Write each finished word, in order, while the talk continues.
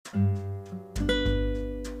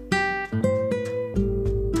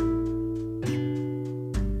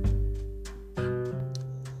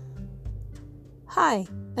Hi,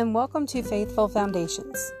 and welcome to Faithful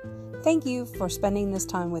Foundations. Thank you for spending this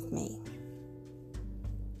time with me.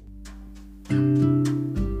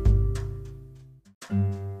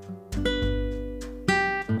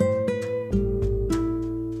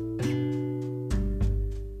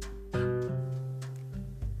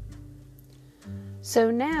 So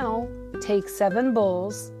now take 7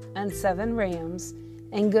 bulls and 7 rams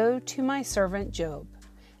and go to my servant Job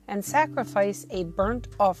and sacrifice a burnt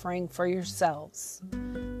offering for yourselves.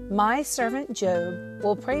 My servant Job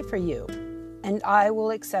will pray for you, and I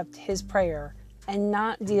will accept his prayer and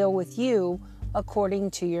not deal with you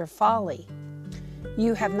according to your folly.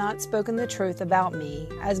 You have not spoken the truth about me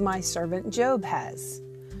as my servant Job has.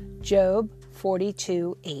 Job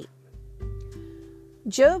 42:8.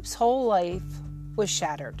 Job's whole life was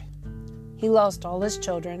shattered. He lost all his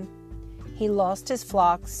children. He lost his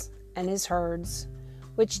flocks and his herds,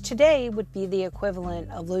 which today would be the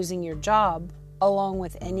equivalent of losing your job along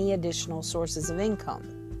with any additional sources of income.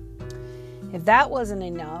 If that wasn't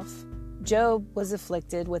enough, Job was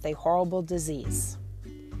afflicted with a horrible disease.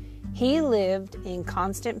 He lived in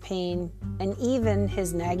constant pain, and even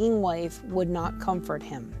his nagging wife would not comfort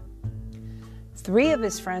him. 3 of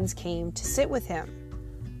his friends came to sit with him,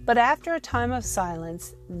 but after a time of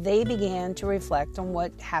silence, they began to reflect on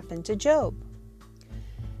what happened to Job.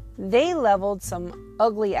 They leveled some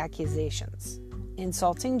ugly accusations,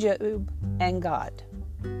 insulting Job and God.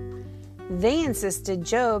 They insisted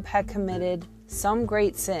Job had committed some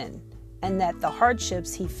great sin and that the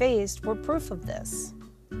hardships he faced were proof of this.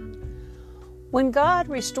 When God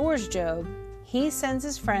restores Job, he sends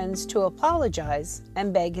his friends to apologize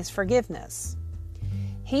and beg his forgiveness.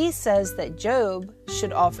 He says that Job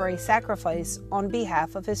should offer a sacrifice on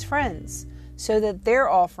behalf of his friends so that their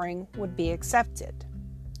offering would be accepted.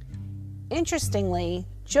 Interestingly,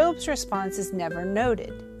 Job's response is never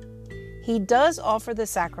noted. He does offer the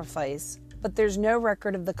sacrifice, but there's no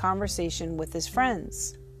record of the conversation with his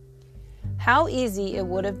friends. How easy it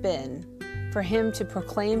would have been for him to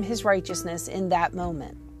proclaim his righteousness in that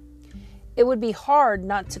moment. It would be hard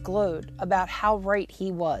not to gloat about how right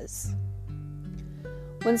he was.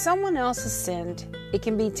 When someone else has sinned, it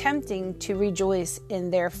can be tempting to rejoice in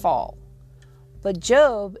their fall. But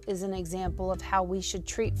Job is an example of how we should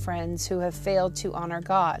treat friends who have failed to honor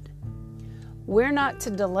God. We're not to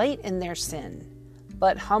delight in their sin,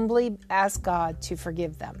 but humbly ask God to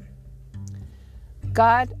forgive them.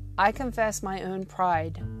 God, I confess my own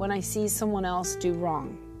pride when I see someone else do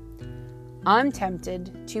wrong. I'm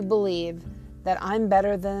tempted to believe that I'm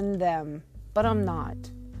better than them, but I'm not.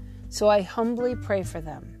 So I humbly pray for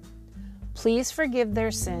them. Please forgive their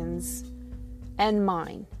sins and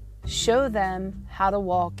mine. Show them how to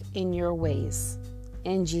walk in your ways.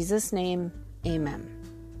 In Jesus' name, amen.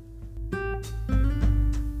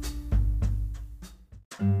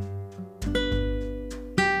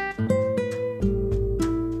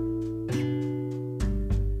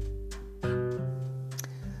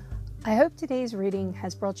 I hope today's reading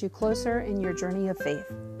has brought you closer in your journey of faith.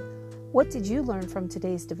 What did you learn from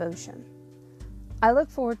today's devotion? I look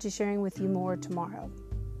forward to sharing with you more tomorrow.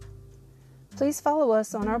 Please follow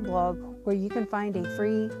us on our blog where you can find a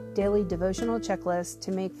free daily devotional checklist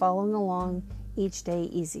to make following along each day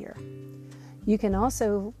easier. You can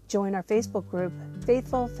also join our Facebook group,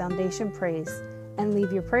 Faithful Foundation Praise, and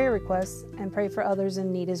leave your prayer requests and pray for others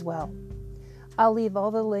in need as well. I'll leave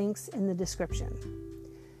all the links in the description.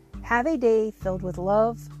 Have a day filled with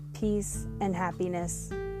love, peace, and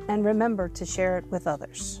happiness, and remember to share it with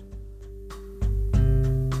others.